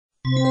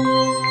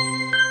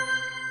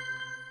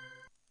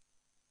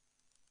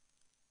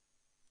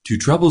To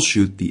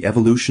troubleshoot the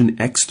Evolution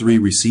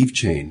X3 receive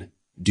chain,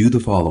 do the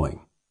following.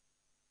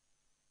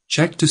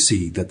 Check to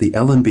see that the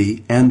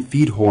LNB and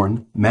feed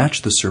horn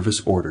match the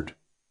service ordered.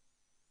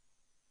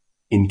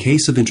 In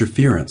case of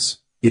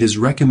interference, it is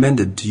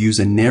recommended to use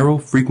a narrow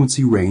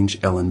frequency range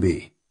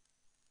LNB.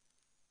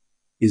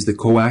 Is the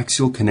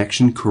coaxial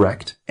connection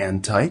correct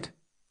and tight?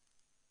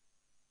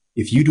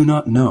 If you do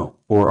not know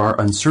or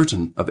are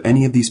uncertain of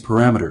any of these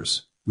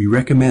parameters, we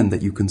recommend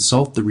that you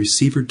consult the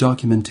receiver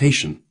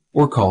documentation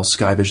or call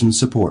Skyvision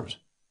support.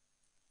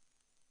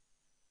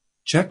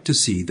 Check to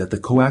see that the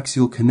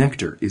coaxial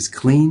connector is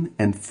clean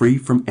and free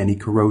from any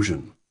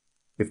corrosion.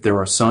 If there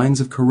are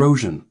signs of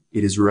corrosion,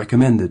 it is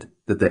recommended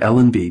that the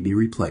LNB be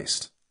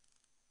replaced.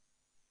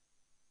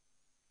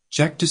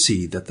 Check to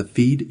see that the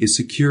feed is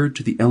secured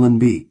to the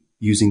LNB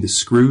using the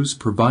screws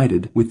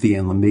provided with the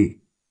LNB.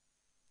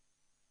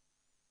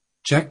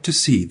 Check to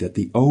see that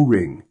the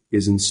O-ring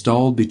is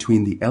installed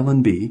between the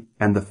LNB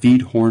and the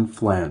feed horn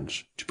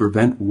flange to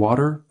prevent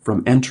water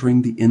from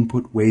entering the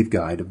input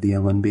waveguide of the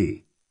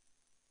LNB.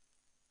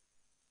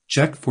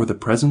 Check for the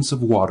presence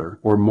of water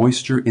or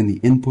moisture in the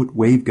input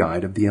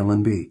waveguide of the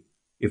LNB.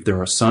 If there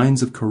are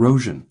signs of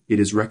corrosion, it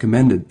is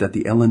recommended that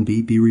the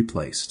LNB be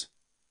replaced.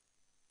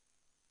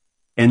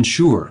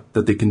 Ensure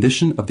that the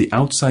condition of the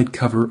outside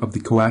cover of the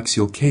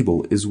coaxial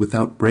cable is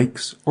without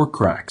breaks or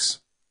cracks.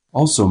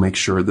 Also make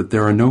sure that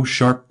there are no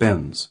sharp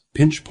bends,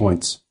 pinch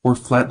points, or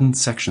flattened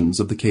sections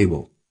of the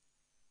cable.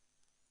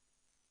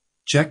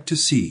 Check to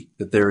see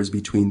that there is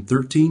between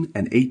 13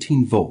 and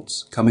 18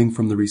 volts coming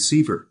from the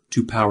receiver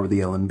to power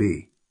the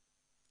LNB.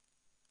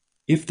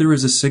 If there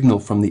is a signal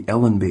from the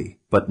LNB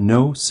but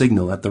no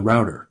signal at the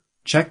router,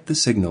 check the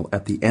signal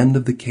at the end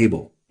of the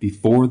cable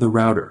before the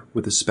router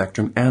with a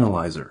spectrum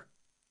analyzer.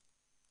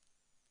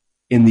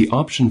 In the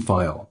option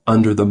file,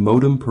 under the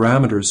modem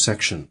parameters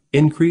section,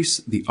 increase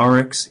the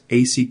RX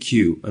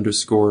ACQ_range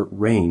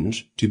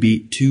to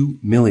be 2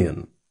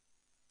 million.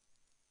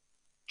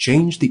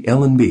 Change the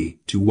LNB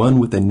to one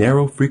with a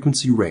narrow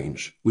frequency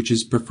range, which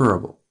is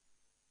preferable.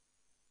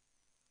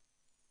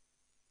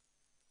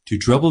 To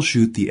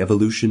troubleshoot the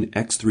Evolution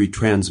X3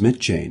 transmit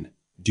chain,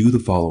 do the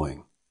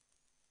following.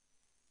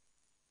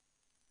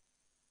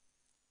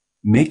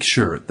 Make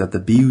sure that the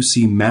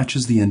BUC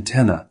matches the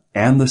antenna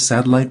and the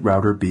satellite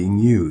router being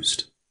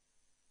used.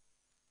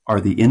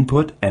 Are the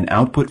input and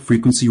output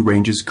frequency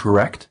ranges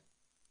correct?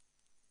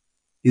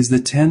 Is the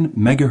 10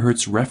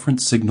 MHz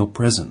reference signal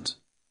present?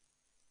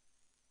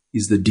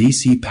 Is the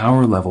DC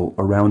power level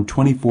around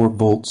 24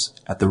 volts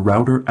at the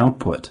router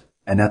output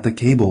and at the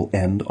cable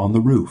end on the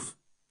roof?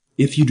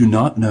 If you do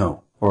not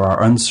know or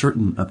are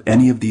uncertain of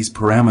any of these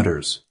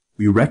parameters,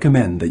 we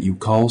recommend that you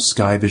call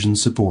Skyvision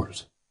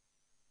support.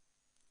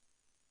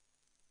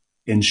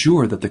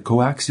 Ensure that the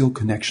coaxial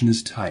connection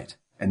is tight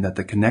and that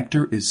the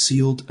connector is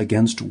sealed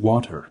against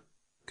water.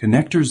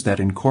 Connectors that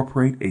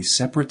incorporate a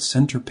separate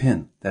center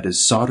pin that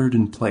is soldered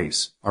in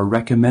place are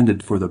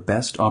recommended for the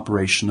best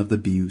operation of the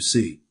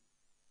BUC.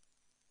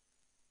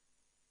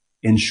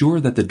 Ensure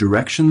that the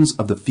directions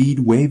of the feed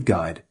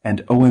waveguide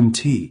and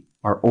OMT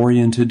are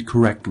oriented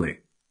correctly.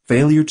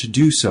 Failure to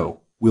do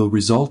so will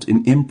result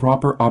in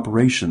improper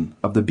operation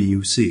of the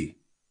BUC.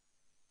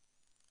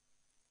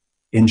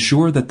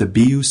 Ensure that the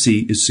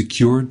BUC is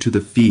secured to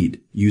the feed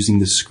using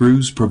the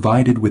screws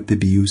provided with the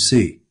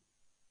BUC.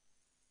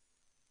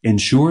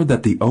 Ensure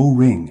that the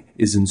O-ring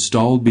is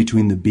installed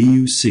between the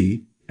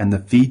BUC and the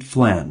feed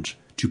flange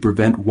to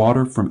prevent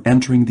water from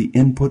entering the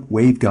input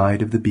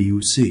waveguide of the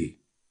BUC.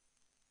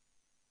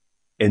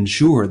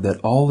 Ensure that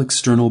all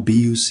external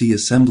BUC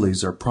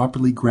assemblies are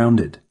properly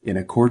grounded in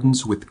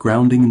accordance with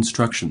grounding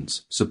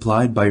instructions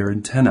supplied by your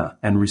antenna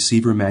and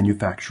receiver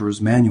manufacturer's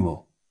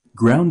manual.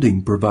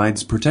 Grounding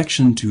provides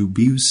protection to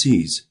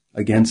BUCs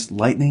against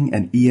lightning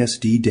and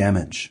ESD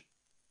damage.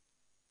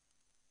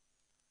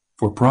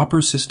 For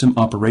proper system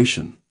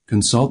operation,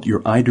 consult your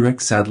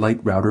iDirect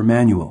satellite router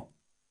manual.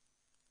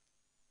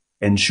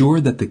 Ensure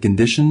that the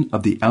condition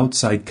of the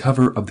outside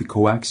cover of the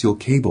coaxial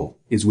cable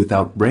is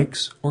without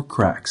breaks or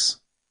cracks.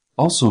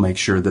 Also make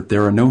sure that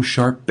there are no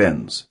sharp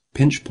bends,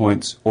 pinch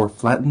points, or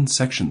flattened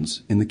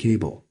sections in the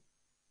cable.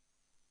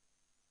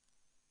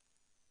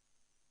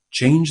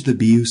 Change the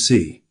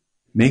BUC.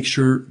 Make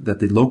sure that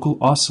the local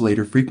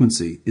oscillator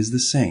frequency is the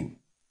same.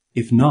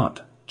 If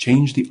not,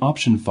 change the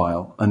option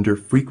file under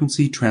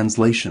Frequency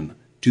Translation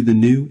to the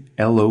new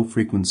LO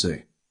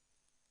frequency.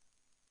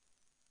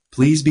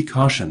 Please be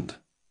cautioned.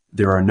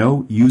 There are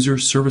no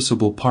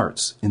user-serviceable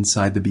parts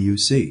inside the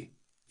BUC.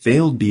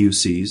 Failed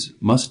BUCs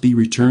must be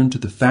returned to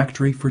the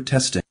factory for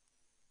testing.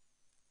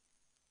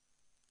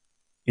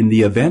 In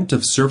the event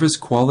of service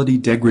quality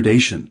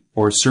degradation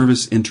or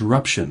service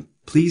interruption,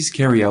 please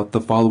carry out the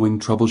following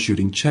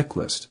troubleshooting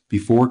checklist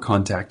before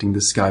contacting the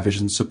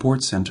Skyvision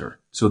Support Center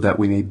so that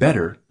we may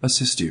better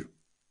assist you.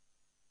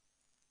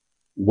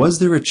 Was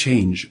there a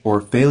change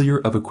or failure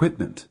of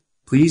equipment?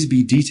 Please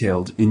be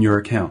detailed in your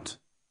account.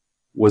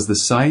 Was the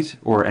site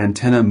or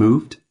antenna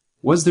moved?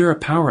 Was there a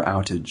power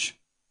outage?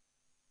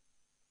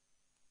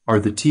 Are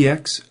the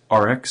TX,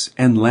 RX,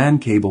 and LAN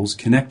cables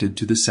connected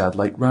to the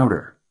satellite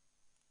router?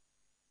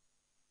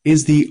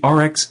 Is the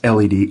RX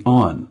LED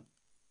on?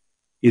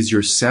 Is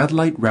your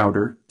satellite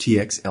router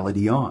TX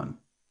LED on?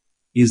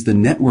 Is the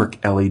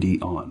network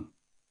LED on?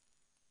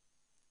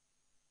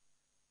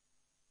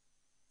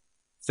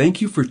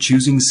 Thank you for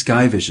choosing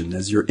Skyvision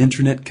as your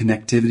internet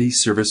connectivity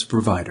service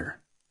provider.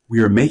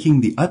 We are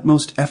making the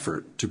utmost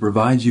effort to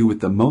provide you with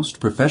the most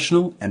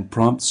professional and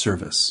prompt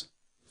service.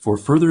 For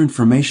further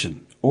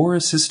information or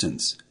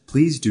assistance,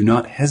 please do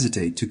not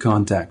hesitate to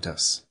contact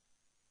us.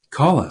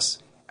 Call us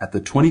at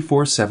the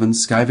 24/7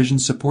 Skyvision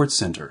Support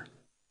Center.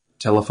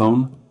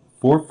 Telephone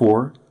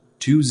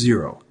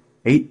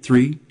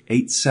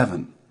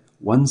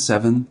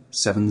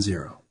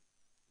 4420-8387-1770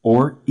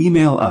 or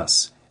email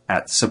us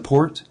at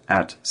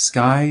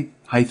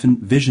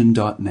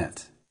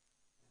support@sky-vision.net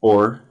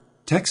or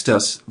text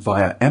us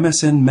via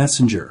MSN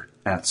Messenger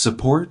at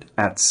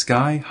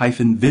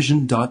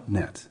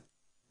support@sky-vision.net.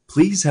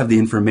 Please have the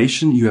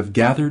information you have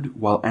gathered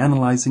while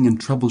analyzing and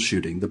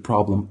troubleshooting the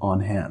problem on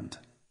hand.